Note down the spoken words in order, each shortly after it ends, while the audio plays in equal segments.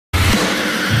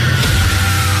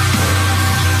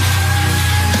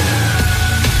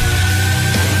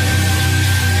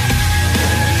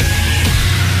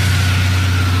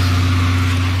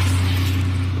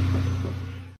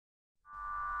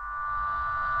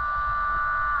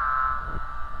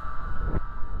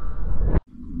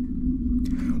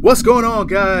What's going on,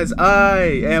 guys? I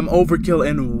am Overkill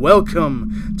and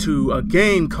welcome to a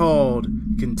game called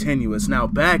Continuous. Now,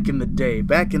 back in the day,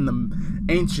 back in the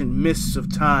ancient mists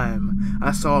of time,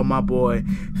 I saw my boy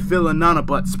Phil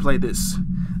Anonabutts play this.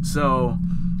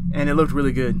 And it looked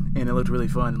really good, and it looked really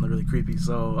fun and really creepy,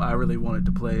 so I really wanted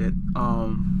to play it.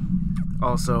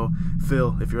 Also,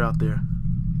 Phil, if you're out there,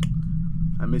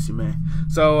 I miss you, man.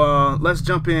 So, let's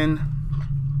jump in.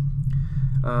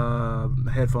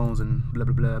 Headphones and blah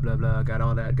blah blah blah blah. Got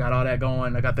all that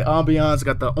going. I got the ambiance,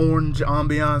 got the orange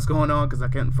ambiance going on because I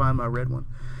can't find my red one.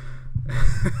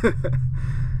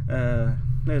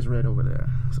 There's red over there.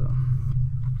 So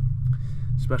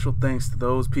special thanks to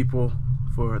those people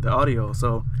for the audio.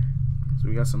 So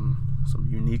we got some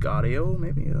unique audio,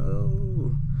 maybe.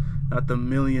 Oh, not the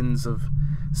millions of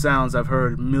sounds I've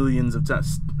heard millions of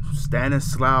times.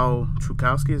 Stanislaw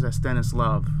Trukowski, is that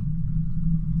Stanislav?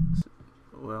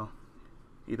 Well,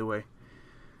 either way.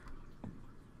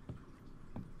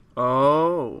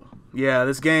 Oh, yeah,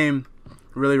 this game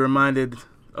really reminded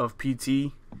of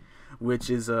PT,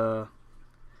 which is a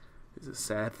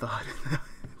sad thought.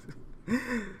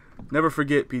 Never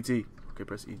forget PT. Okay,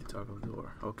 press E to talk on the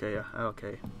door. Okay,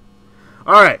 okay.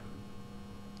 All right,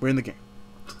 we're in the game.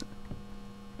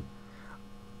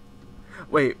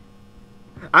 Wait,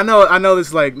 I know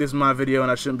this is my video and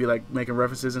I shouldn't be like making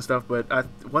references and stuff, but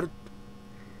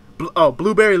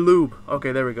Blueberry Lube.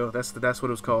 Okay, there we go. That's what it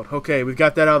was called. Okay, we've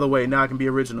got that out of the way. Now I can be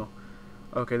original.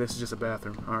 Okay, this is just a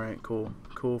bathroom. All right, cool.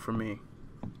 Cool for me.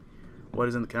 What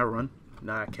is in the... Can I run?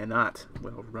 No, I cannot.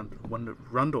 Well,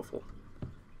 wonderful.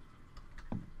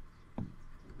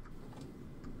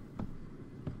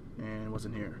 And what's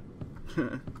in here?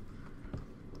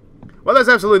 Well, there's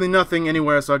absolutely nothing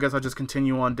anywhere, so I guess I'll just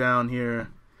continue on down here.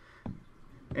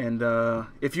 And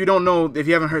if you don't know, if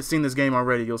you haven't seen this game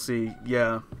already, you'll see,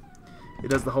 yeah, it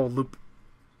does the whole loop.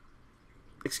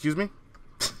 Excuse me?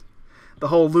 The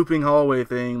whole looping hallway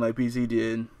thing like PC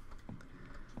did.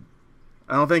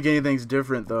 I don't think anything's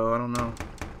different, though. I don't know.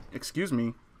 Excuse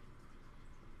me.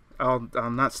 I'll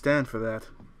not stand for that.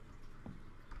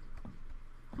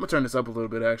 I'm gonna turn this up a little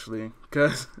bit, actually,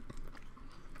 because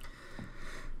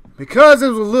it was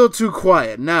a little too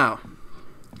quiet. Now,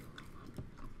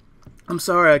 I'm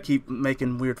sorry I keep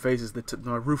making weird faces. The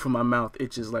roof of my mouth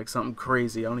itches like something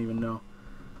crazy. I don't even know.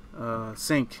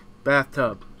 Sink,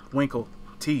 bathtub, winkle,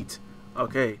 teat.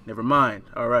 Okay, never mind.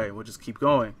 Alright, we'll just keep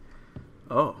going.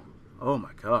 Oh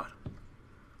my god.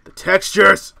 The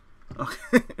textures!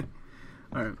 Okay.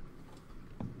 Alright.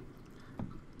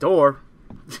 Door.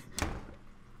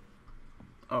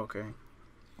 Okay.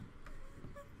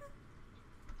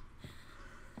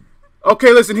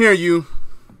 Okay, listen here, you.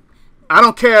 I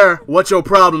don't care what your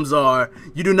problems are.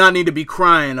 You do not need to be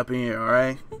crying up in here,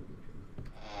 alright?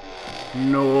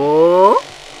 No.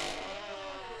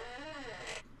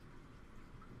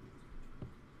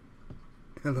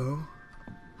 Hello?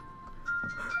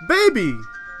 Baby!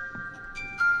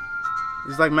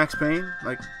 It's like Max Payne.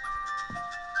 Like...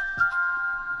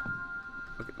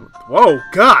 Okay. Whoa,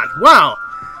 God! Wow!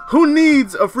 Who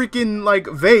needs a freaking, like,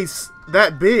 vase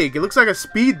that big? It looks like a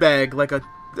speed bag. Like a...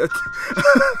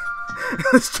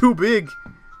 It's too big.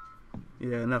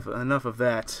 Yeah, enough of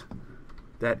that.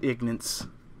 That ignorance.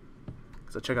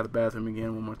 So check out the bathroom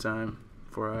again one more time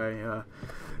before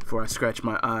I scratch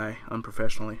my eye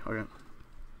unprofessionally. Okay.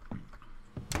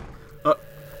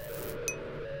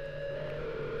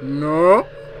 No.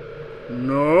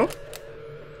 No.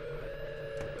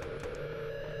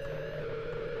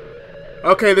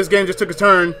 Okay, this game just took a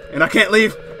turn and I can't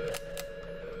leave.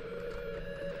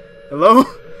 Hello?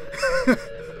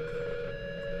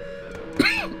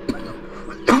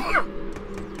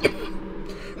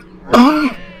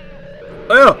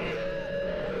 Oh,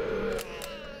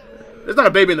 there's not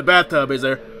a baby in the bathtub, is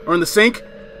there? Or in the sink?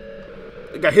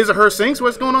 They got his or her sinks?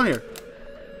 What's going on here?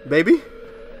 Baby?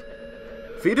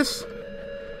 Fetus?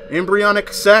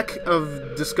 Embryonic sac of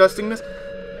disgustingness?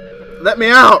 Let me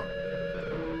out!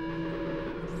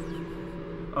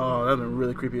 Oh, that would have been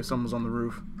really creepy if someone was on the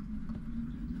roof.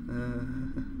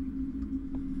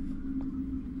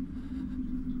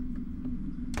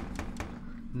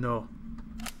 No.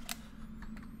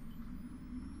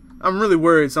 I'm really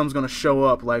worried something's gonna show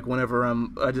up, like whenever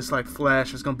I just like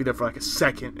flash. It's gonna be there for like a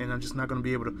second, and I'm just not gonna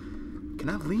be able to. Can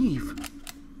I leave?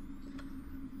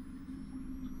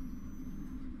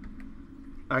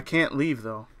 I can't leave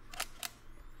though.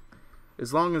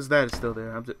 As long as that is still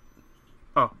there.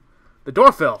 Oh, the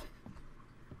door fell.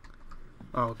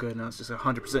 Oh, good. Now it's just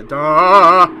 100%.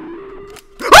 Ah!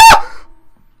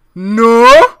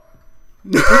 No!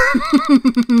 No!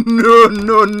 No!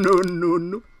 No! No!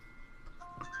 No!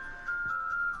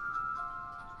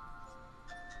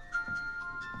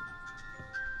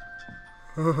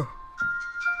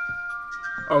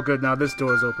 Oh, good. Now this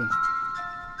door is open.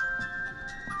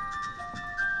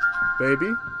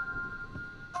 Baby?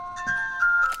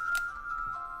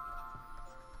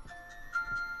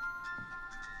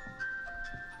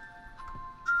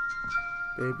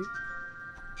 Baby?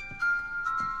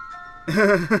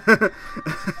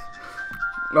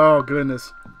 Oh,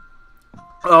 goodness.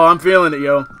 Oh, I'm feeling it,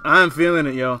 yo. I'm feeling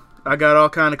it, yo. I got all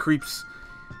kind of creeps.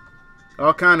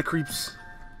 All kind of creeps.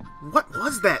 What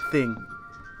was that thing?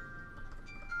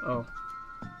 Oh.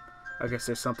 I guess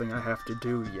there's something I have to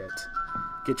do yet.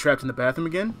 Get trapped in the bathroom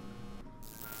again?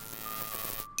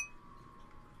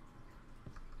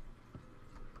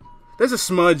 There's a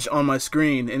smudge on my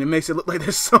screen, and it makes it look like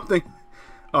there's something.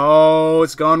 Oh,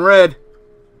 it's gone red.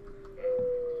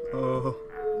 Oh.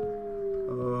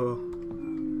 Oh.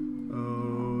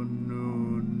 Oh,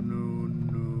 no, no,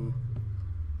 no.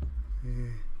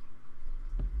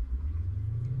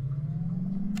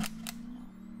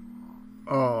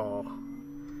 Oh.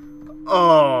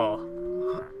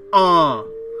 Oh.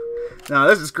 Now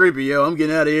this is creepy, yo. I'm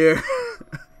getting out of here.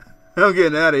 I'm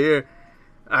getting out of here.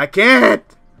 I can't.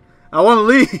 I want to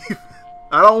leave.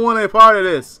 I don't want any part of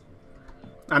this.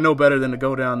 I know better than to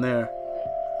go down there.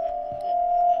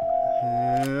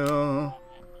 Yeah.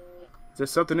 Is there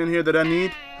something in here that I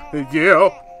need? Yeah.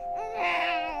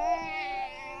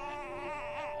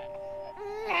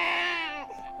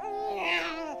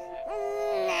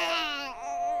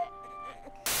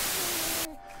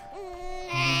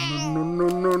 No, no,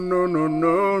 no, no, no,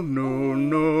 no,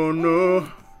 no, no,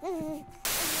 no.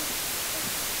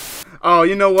 Oh,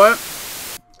 you know what?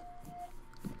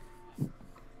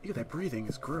 Ew, that breathing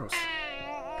is gross.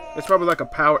 It's probably like a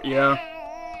power... Yeah.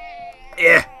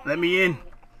 Yeah, let me in.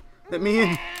 Let me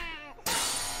in.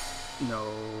 No,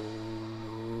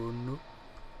 no, no.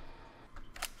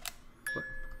 What?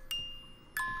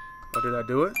 Oh, did I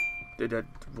do it? Did I...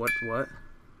 What? What?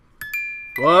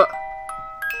 What?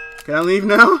 Can I leave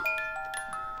now?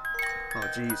 Oh,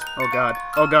 jeez. Oh, God.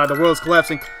 Oh, God, the world's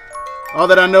collapsing. All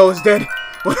that I know is dead.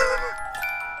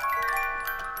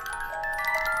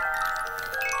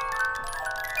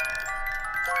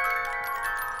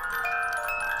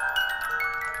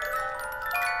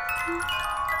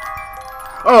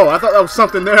 Oh, I thought that was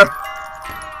something there.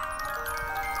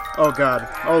 Oh, God.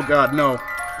 Oh, God, no.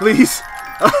 Please.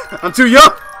 I'm too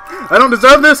young. I don't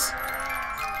deserve this.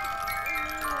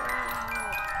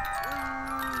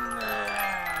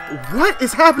 What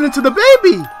is happening to the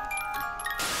baby?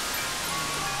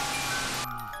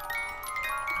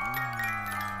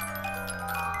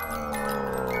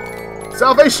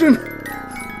 Salvation.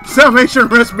 Salvation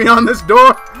rests beyond this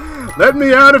door. Let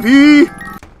me out of here.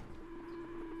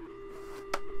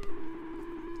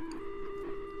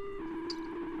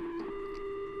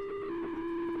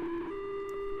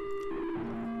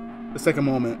 Let's take a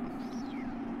moment.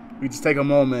 We just take a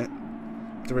moment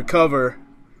to recover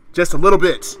just a little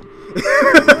bit.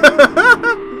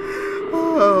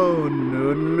 Oh,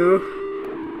 no, no.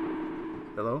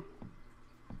 Hello?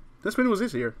 This window was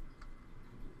this here.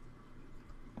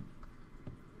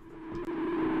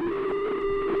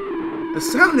 The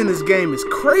sound in this game is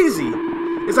crazy.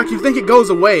 It's like you think it goes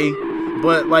away,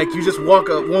 but like you just walk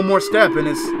up one more step and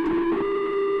it's...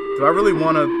 Do I really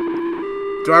want to...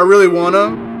 Do I really want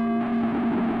to...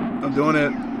 I'm doing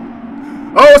it.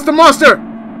 Oh, it's the monster!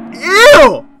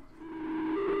 Ew!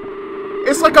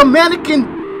 It's like a mannequin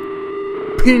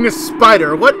penis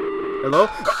spider. What? Hello?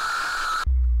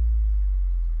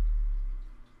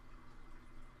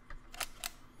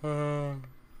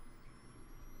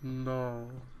 No.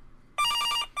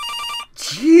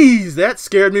 Jeez, that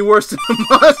scared me worse than the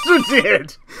monster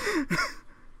did.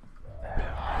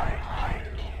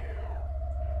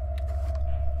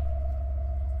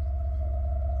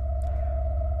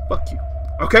 Fuck you.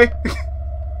 Okay?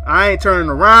 I ain't turning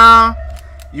around.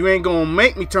 You ain't gonna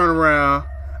make me turn around.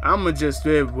 I'ma just...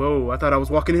 Whoa, I thought I was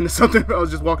walking into something. I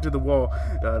was just walking to the wall.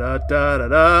 Da da da da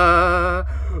da.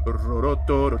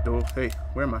 Hey,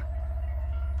 where am I?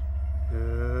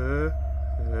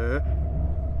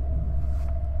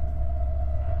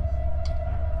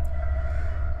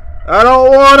 I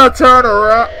don't wanna turn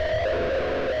around.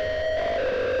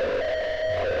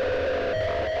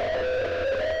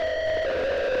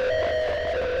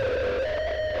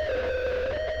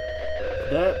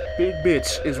 That big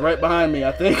bitch is right behind me,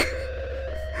 I think.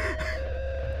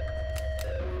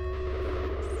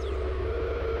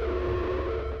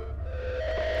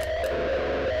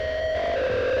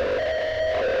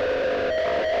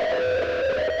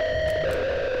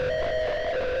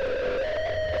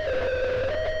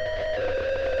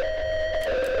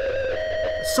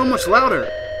 It's so much louder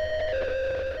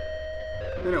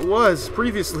than it was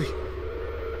previously.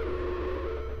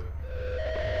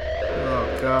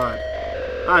 God.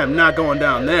 I am not going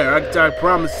down there. I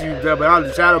promise you. Okay,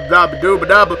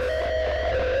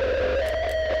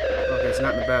 it's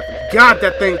not in the bathroom. God,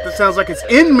 that thing that sounds like it's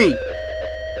in me.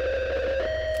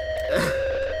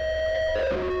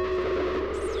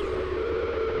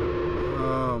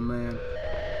 Oh, man.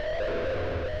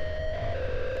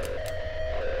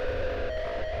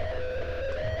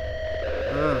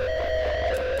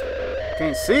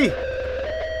 Can't see.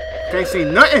 Can't see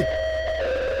nothing.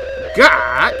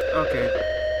 God. Okay.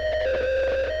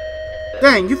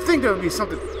 Dang, you think there would be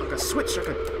something like a switch I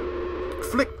could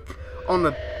flick on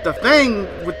the thing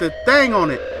with the thing on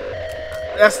it?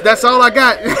 That's all I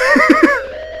got.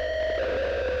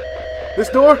 This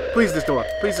door? Please, this door.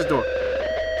 Please, this door.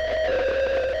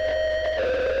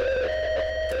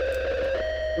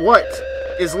 What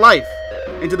is life?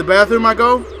 Into the bathroom I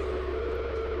go?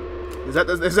 Is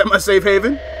that my safe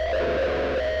haven?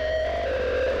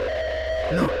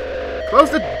 No.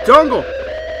 Close the dongle.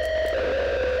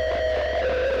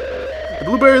 The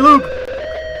blueberry loop.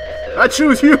 I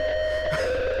choose you.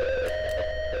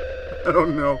 I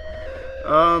don't know.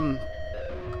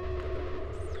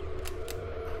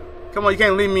 Come on, you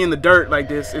can't leave me in the dirt like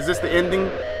this. Is this the ending?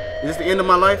 Is this the end of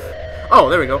my life? Oh,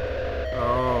 there we go.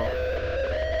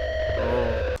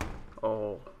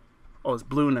 Oh, it's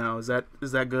blue now. Is that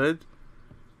good?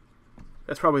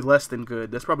 That's probably less than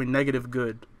good. That's probably negative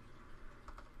good.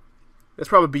 That's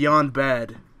probably beyond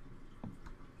bad.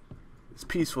 It's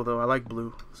peaceful though. I like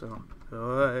blue. So,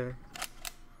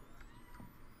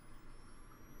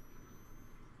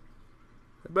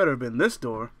 it better have been this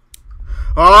door.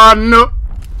 Oh no!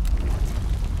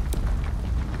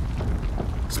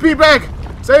 Speed bag!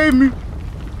 Save me!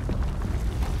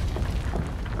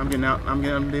 I'm getting out. I'm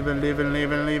leaving.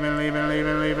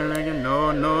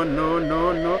 No.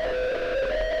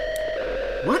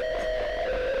 What?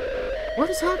 What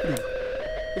is happening?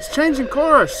 It's changing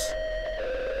course.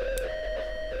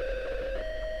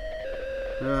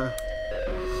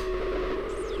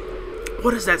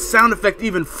 What is that sound effect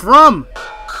even from?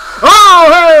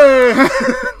 Oh, hey!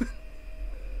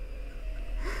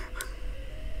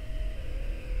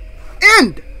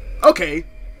 End! Okay.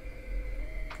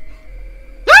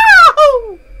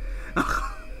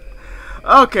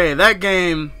 Okay, that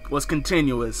game was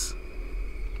continuous.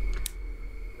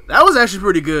 That was actually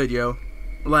pretty good, yo.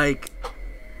 Like,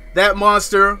 that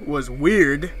monster was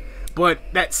weird, but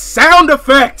that sound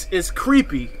effect is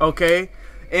creepy, okay?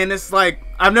 And it's like,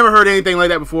 I've never heard anything like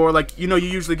that before. Like, you know, you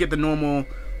usually get the normal,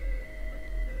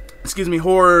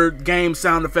 horror game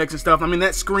sound effects and stuff. I mean,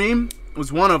 that scream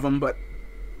was one of them, but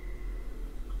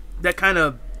that kind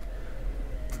of,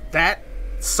 that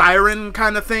siren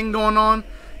kind of thing going on,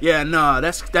 yeah, nah,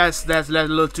 that's a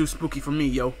little too spooky for me,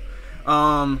 yo.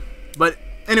 But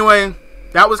anyway,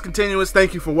 that was continuous.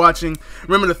 Thank you for watching.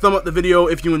 Remember to thumb up the video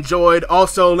if you enjoyed.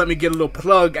 Also, let me get a little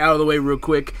plug out of the way real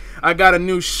quick. I got a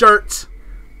new shirt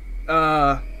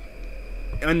in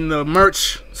the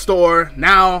merch store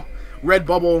now.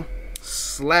 Redbubble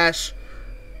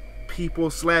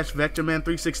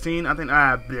 /people/VectorMan316. I think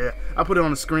I put it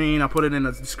on the screen. I put it in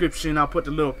the description. I'll put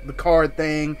the card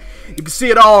thing. You can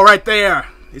see it all right there.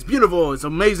 It's beautiful. It's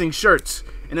amazing shirts,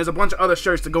 and there's a bunch of other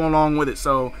shirts to go along with it.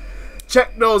 So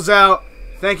check those out.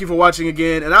 Thank you for watching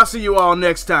again, and I'll see you all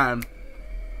next time.